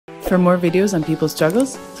For more videos on people's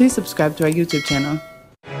struggles, please subscribe to our YouTube channel.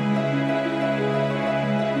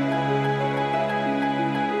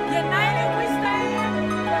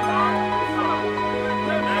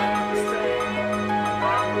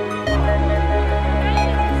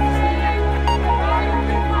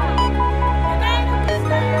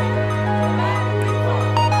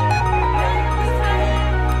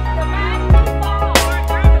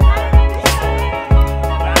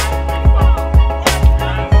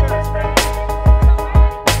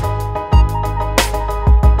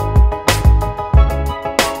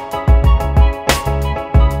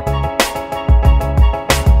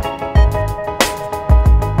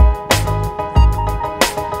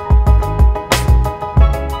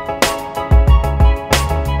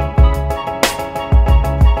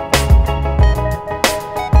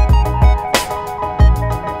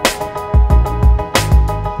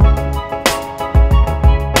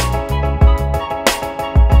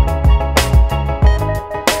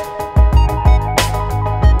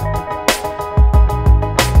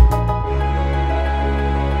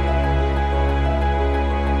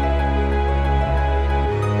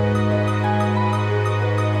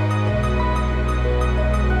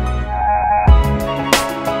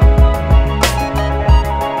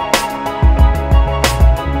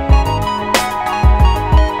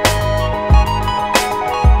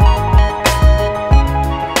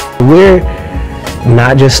 We're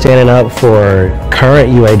not just standing up for current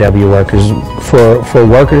UAW workers, for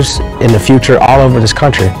workers in the future all over this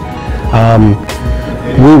country.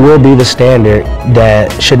 We will be the standard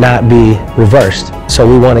that should not be reversed. So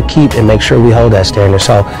we want to keep and make sure we hold that standard.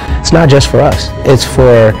 So it's not just for us, it's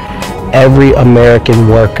for every American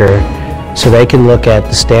worker, so they can look at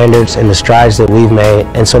the standards and the strides that we've made,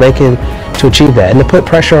 and so they can to achieve that, and to put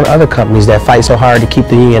pressure on other companies that fight so hard to keep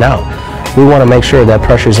the union out. We want to make sure that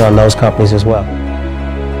pressure is on those companies as well.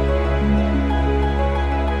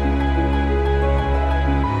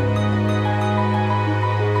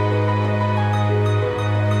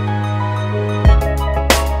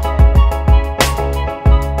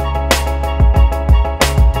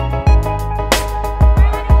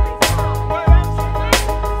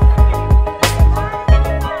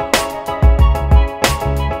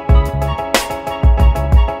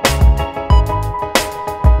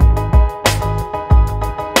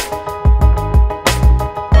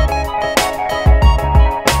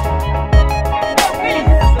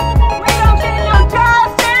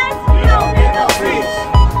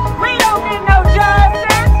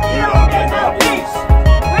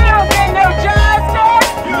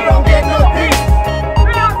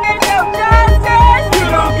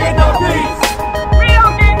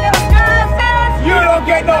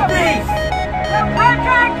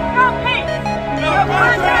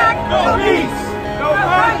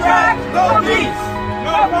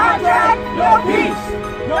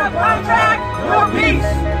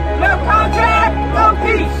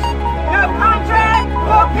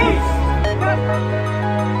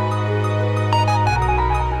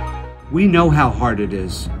 We know how hard it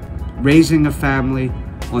is, raising a family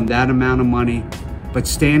on that amount of money, but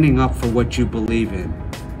standing up for what you believe in.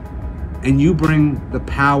 And you bring the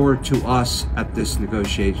power to us at this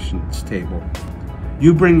negotiations table.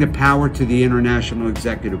 You bring the power to the International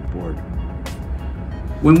Executive Board.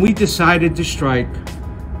 When we decided to strike,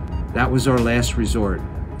 that was our last resort.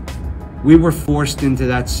 We were forced into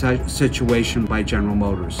that situation by General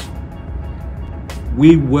Motors.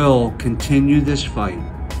 We will continue this fight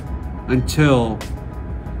until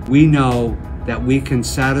we know that we can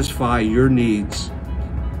satisfy your needs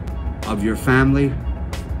of your family,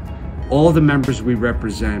 all the members we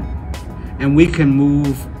represent, and we can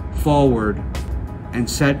move forward and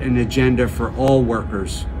set an agenda for all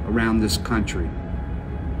workers around this country.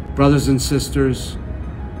 Brothers and sisters,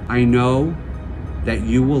 I know that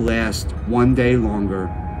you will last one day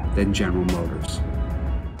longer than General Motors.